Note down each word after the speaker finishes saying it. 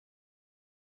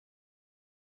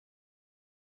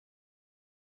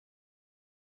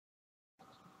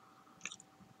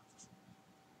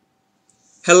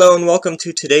Hello and welcome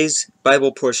to today's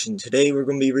Bible portion. Today we're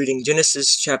going to be reading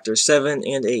Genesis chapter 7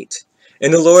 and 8.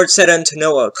 And the Lord said unto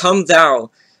Noah, Come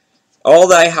thou, all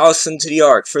thy house into the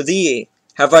ark, for thee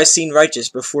have I seen righteous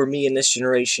before me in this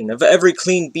generation. Of every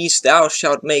clean beast thou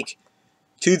shalt make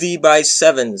to thee by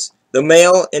sevens, the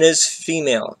male and his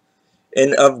female,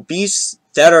 and of beasts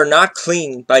that are not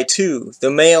clean by two, the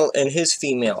male and his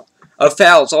female, of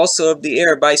fowls also of the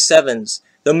air by sevens,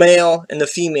 the male and the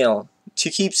female, to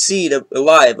keep seed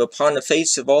alive upon the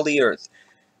face of all the earth.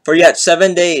 For yet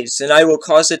 7 days, and I will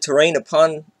cause it to rain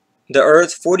upon the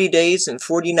earth 40 days and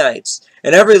 40 nights,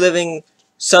 and every living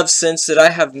substance that I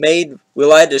have made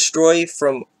will I destroy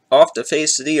from off the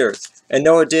face of the earth. And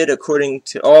Noah did according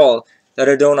to all that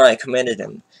Adonai commanded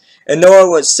him. And Noah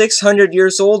was 600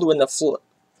 years old when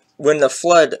the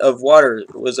flood of water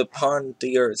was upon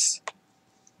the earth.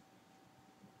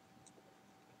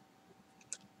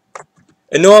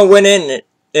 And Noah went in,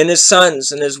 and his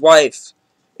sons, and his wife,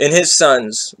 and his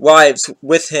sons' wives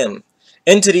with him,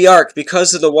 into the ark,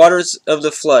 because of the waters of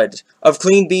the flood, of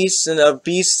clean beasts, and of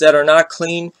beasts that are not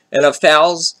clean, and of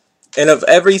fowls, and of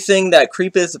everything that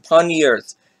creepeth upon the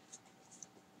earth.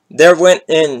 There went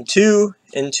in two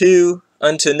and two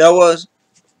unto Noah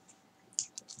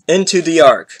into the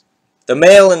ark, the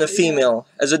male and the female,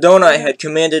 as Adonai had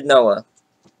commanded Noah.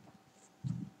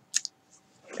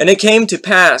 And it came to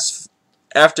pass,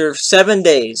 after 7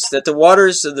 days, that the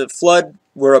waters of the flood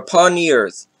were upon the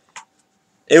earth.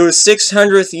 It was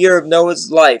 600th year of Noah's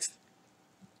life.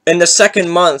 In the 2nd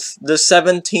month, the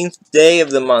 17th day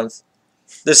of the month,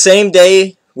 the same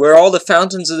day where all the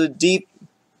fountains of the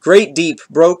great deep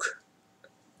broke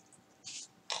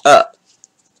up,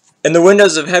 and the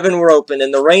windows of heaven were opened,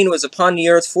 and the rain was upon the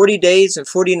earth 40 days and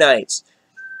 40 nights.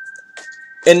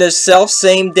 In the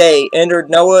selfsame day entered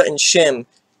Noah and Shem,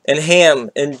 and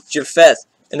Ham, and Japheth,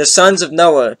 and the sons of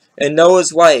Noah, and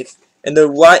Noah's wife, and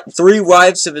the 3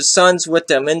 wives of his sons with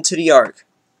them into the ark.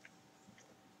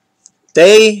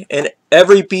 They, and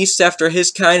every beast after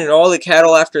his kind, and all the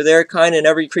cattle after their kind, and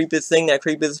every creepeth thing that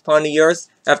creepeth upon the earth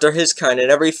after his kind,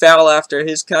 and every fowl after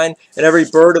his kind, and every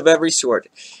bird of every sort.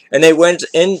 And they went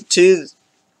in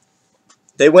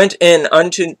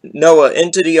unto Noah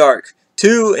into the ark,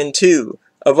 2 and 2,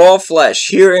 of all flesh.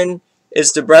 Herein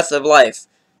is the breath of life.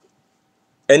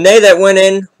 And they that went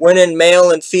in male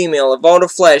and female, of all the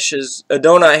flesh, as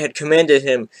Adonai had commanded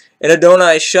him. And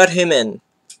Adonai shut him in.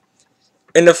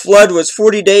 And the flood was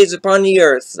 40 days upon the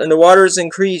earth, and the waters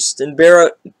increased, and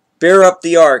bare up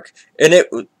the ark, and it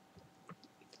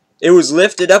was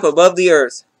lifted up above the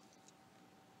earth.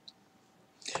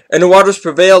 And the waters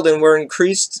prevailed, and were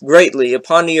increased greatly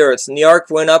upon the earth, and the ark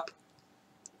went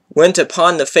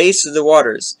upon the face of the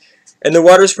waters. And the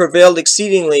waters prevailed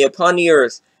exceedingly upon the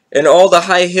earth, and all the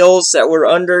high hills that were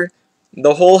under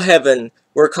the whole heaven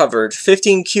were covered.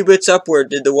 15 cubits upward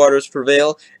did the waters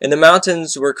prevail, and the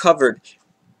mountains were covered.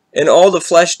 And all the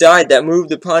flesh died that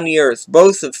moved upon the earth,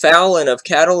 both of fowl, and of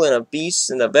cattle, and of beasts,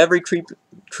 and of every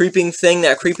creeping thing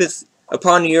that creepeth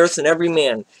upon the earth, and every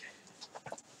man.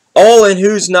 All in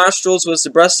whose nostrils was the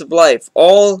breath of life.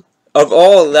 All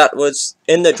that was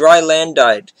in the dry land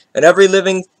died, and every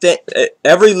living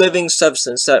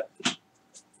substance that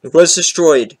was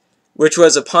destroyed, which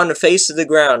was upon the face of the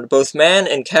ground, both man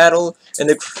and cattle, and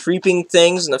the creeping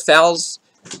things, and the fowls,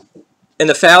 and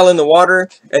the fowl in the water,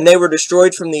 and they were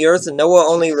destroyed from the earth, and Noah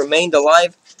only remained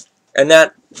alive, and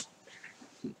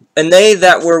they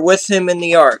that were with him in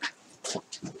the ark.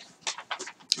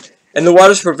 And the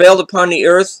waters prevailed upon the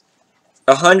earth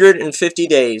 150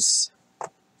 days.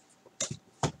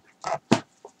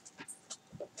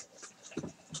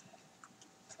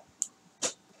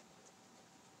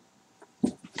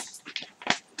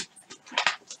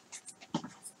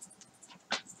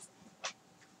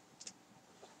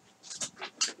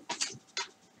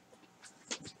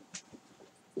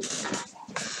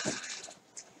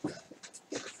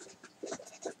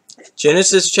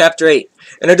 Genesis chapter 8.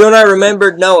 And Adonai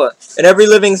remembered Noah, and every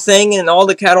living thing, and all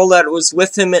the cattle that was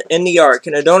with him in the ark.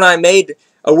 And Adonai made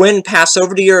a wind pass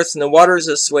over the earth, and the waters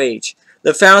assuage.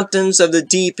 The fountains of the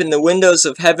deep and the windows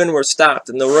of heaven were stopped,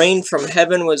 and the rain from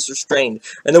heaven was restrained.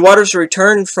 And the waters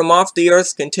returned from off the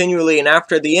earth continually, and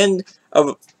after the end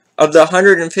of the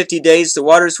 150 days the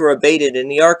waters were abated,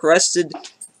 and the ark rested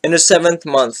in the 7th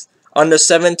month, on the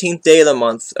 17th day of the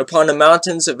month, upon the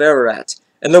mountains of Ararat.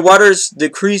 And the waters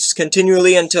decreased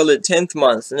continually until the 10th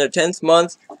month. In the 10th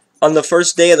month, on the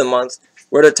 1st day of the month,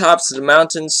 were the tops of the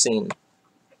mountains seen.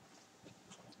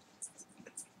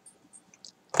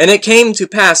 And it came to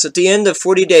pass at the end of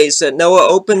 40 days that Noah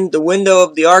opened the window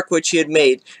of the ark which he had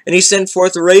made, and he sent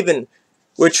forth a raven,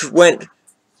 which went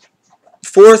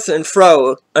forth and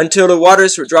fro, until the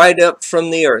waters were dried up from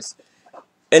the earth.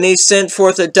 And he sent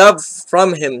forth a dove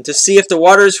from him, to see if the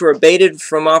waters were abated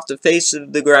from off the face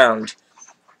of the ground.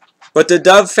 But the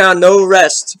dove found no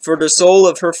rest for the sole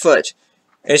of her foot.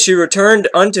 And she returned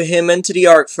unto him into the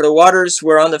ark, for the waters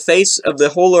were on the face of the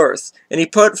whole earth. And he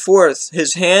put forth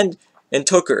his hand, and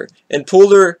took her, and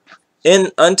pulled her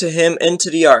in unto him into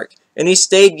the ark. And he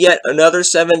stayed yet another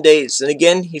 7 days. And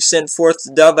again he sent forth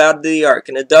the dove out of the ark.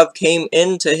 And the dove came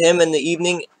in to him in the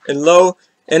evening, and lo,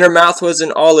 in her mouth was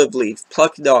an olive leaf,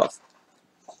 plucked off.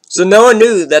 So Noah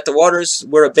knew that the waters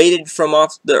were abated from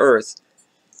off the earth.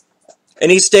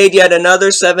 And he stayed yet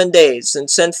another 7 days, and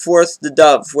sent forth the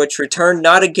dove, which returned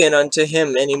not again unto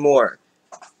him any more.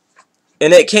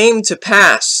 And it came to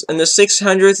pass in the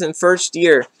 601st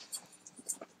year,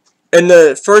 in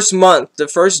the first month, the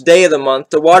first day of the month,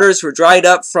 the waters were dried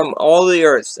up from all the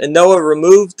earth. And Noah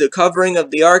removed the covering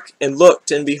of the ark, and looked,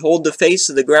 and behold, the face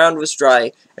of the ground was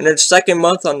dry. And in the second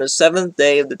month, on the 7th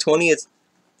day of the 20th,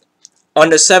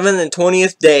 on the 7th and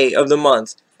 20th day of the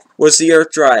month, was the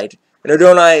earth dried. And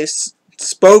Adonai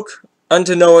spoke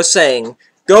unto Noah, saying,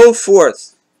 Go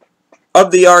forth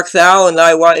of the ark, thou and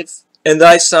thy wife, and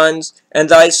thy sons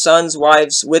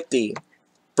wives with thee.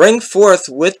 Bring forth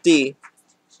with thee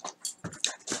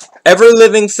every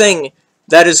living thing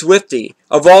that is with thee,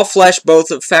 of all flesh,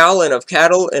 both of fowl and of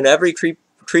cattle, and every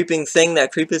creeping thing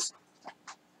that creepeth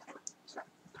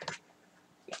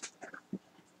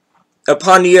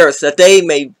upon the earth, that they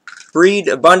may breed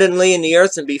abundantly in the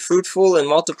earth, and be fruitful, and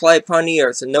multiply upon the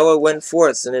earth. And Noah went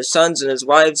forth, and his sons, and his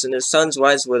wives, and his sons'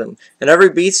 wives with him, and every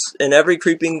beast, and every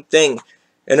creeping thing,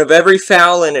 and of every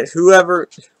fowl, and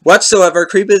whatsoever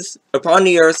creepeth upon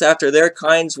the earth after their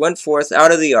kinds, went forth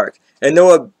out of the ark. And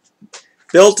Noah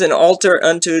built an altar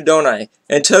unto Adonai,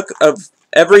 and took of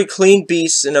every clean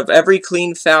beast, and of every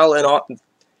clean fowl,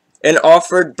 and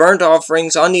offered burnt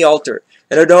offerings on the altar.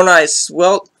 And Adonai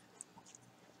smelt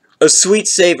a sweet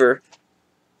savor.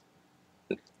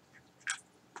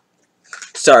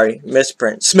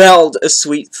 Smelled a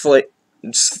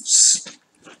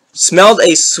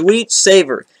sweet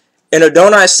savor. And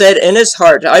Adonai said in his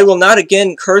heart, I will not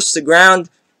again curse the ground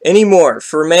any more,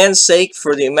 for man's sake,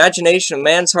 for the imagination of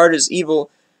man's heart is evil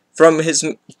from his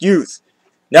youth.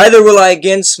 Neither will I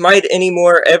again smite any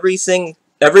more every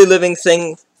living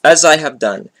thing, as I have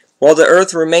done. While the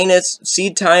earth remaineth,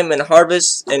 seed time and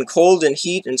harvest, and cold and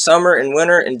heat, and summer and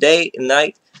winter, and day and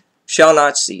night shall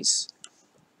not cease.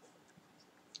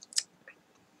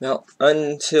 Well,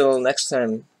 until next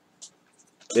time,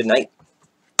 good night.